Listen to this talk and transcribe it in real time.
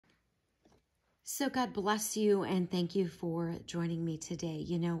So God bless you and thank you for joining me today.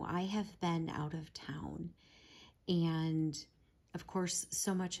 You know, I have been out of town and of course,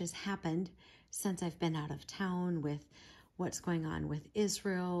 so much has happened since I've been out of town with what's going on with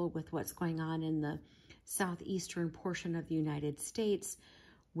Israel, with what's going on in the southeastern portion of the United States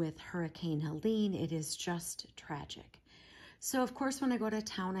with Hurricane Helene. It is just tragic. So of course, when I go to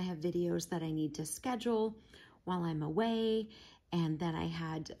town, I have videos that I need to schedule while I'm away. And then I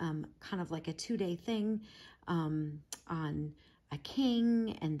had kind of like a 2-day thing on a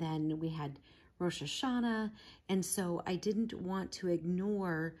king, and then we had Rosh Hashanah. And so I didn't want to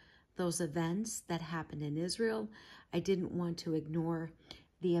ignore those events that happened in Israel. I didn't want to ignore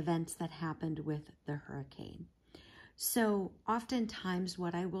the events that happened with the hurricane. So oftentimes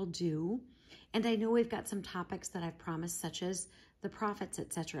what I will do, and I know we've got some topics that I've promised, such as the prophets,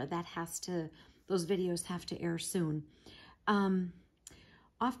 etc. Those videos have to air soon.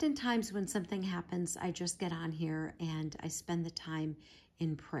 Oftentimes when something happens, I just get on here and I spend the time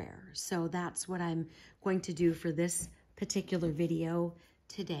in prayer. So that's what I'm going to do for this particular video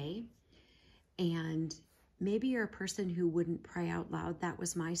today. And maybe you're a person who wouldn't pray out loud. That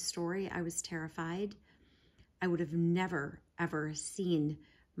was my story. I was terrified. I would have never, ever seen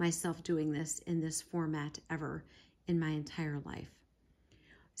myself doing this in this format ever in my entire life.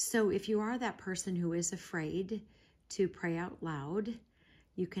 So if you are that person who is afraid to pray out loud,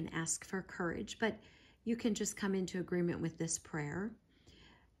 you can ask for courage, but you can just come into agreement with this prayer.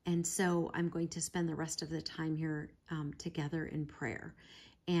 And so I'm going to spend the rest of the time here together in prayer.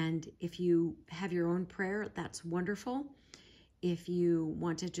 And if you have your own prayer, that's wonderful. If you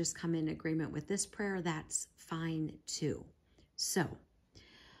want to just come in agreement with this prayer, that's fine too. So,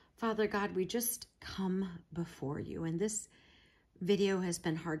 Father God, we just come before you. And this video has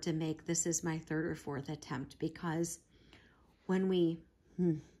been hard to make. This is my 3rd or 4th attempt because when we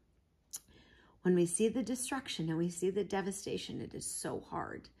see the destruction and we see the devastation, it is so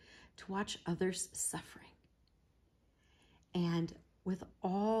hard to watch others suffering. And with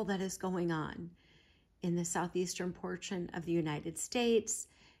all that is going on in the southeastern portion of the United States,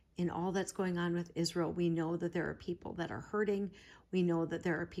 in all that's going on with Israel, we know that there are people that are hurting. We know that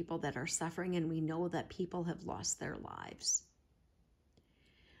there are people that are suffering, and we know that people have lost their lives.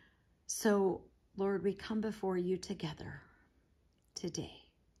 So, Lord, we come before you together today,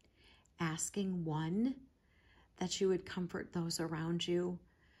 asking, one, that you would comfort those around you,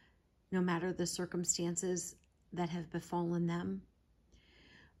 no matter the circumstances that have befallen them.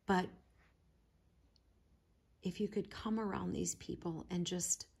 But if you could come around these people and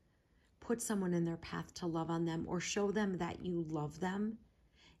just put someone in their path to love on them, or show them that you love them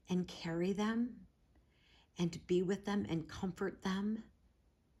and carry them and be with them and comfort them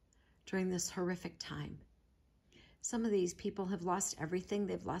during this horrific time. Some of these people have lost everything.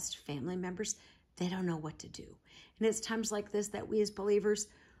 They've lost family members. They don't know what to do. And it's times like this that we as believers,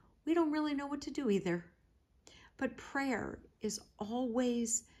 we don't really know what to do either. But prayer is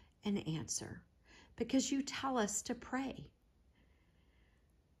always an answer because you tell us to pray.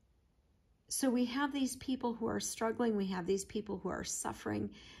 So we have these people who are struggling. We have these people who are suffering,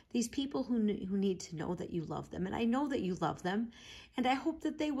 these people who need to know that you love them. And I know that you love them. And I hope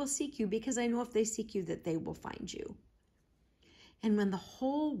that they will seek you, because I know if they seek you, that they will find you. And when the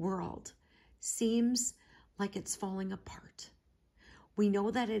whole world seems like it's falling apart, we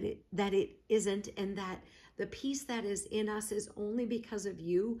know that it isn't, and that the peace that is in us is only because of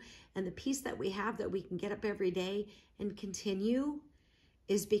you. And the peace that we have, that we can get up every day and continue,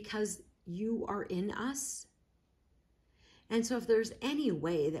 is because you are in us. And so if there's any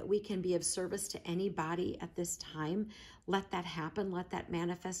way that we can be of service to anybody at this time, let that happen. Let that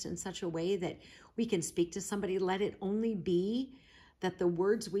manifest in such a way that we can speak to somebody. Let it only be that the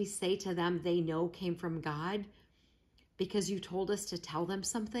words we say to them, they know came from God, because you told us to tell them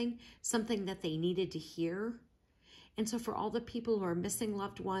something that they needed to hear. And so for all the people who are missing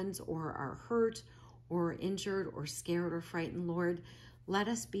loved ones, or are hurt or injured or scared or frightened, Lord, let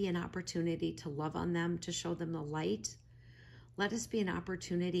us be an opportunity to love on them, to show them the light. Let us be an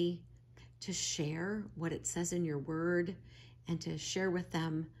opportunity to share what it says in your word, and to share with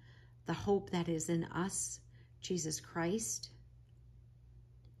them the hope that is in us, Jesus Christ.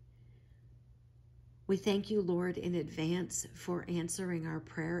 We thank you, Lord, in advance for answering our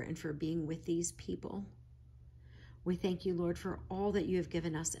prayer and for being with these people. We thank you, Lord, for all that you have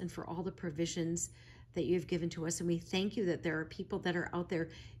given us and for all the provisions that you have given to us. And we thank you that there are people that are out there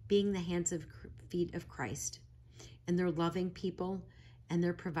being the hands and feet of Christ, and they're loving people, and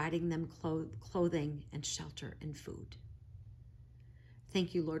they're providing them clothing and shelter and food.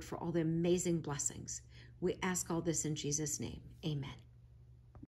 Thank you, Lord, for all the amazing blessings. We ask all this in Jesus' name. Amen.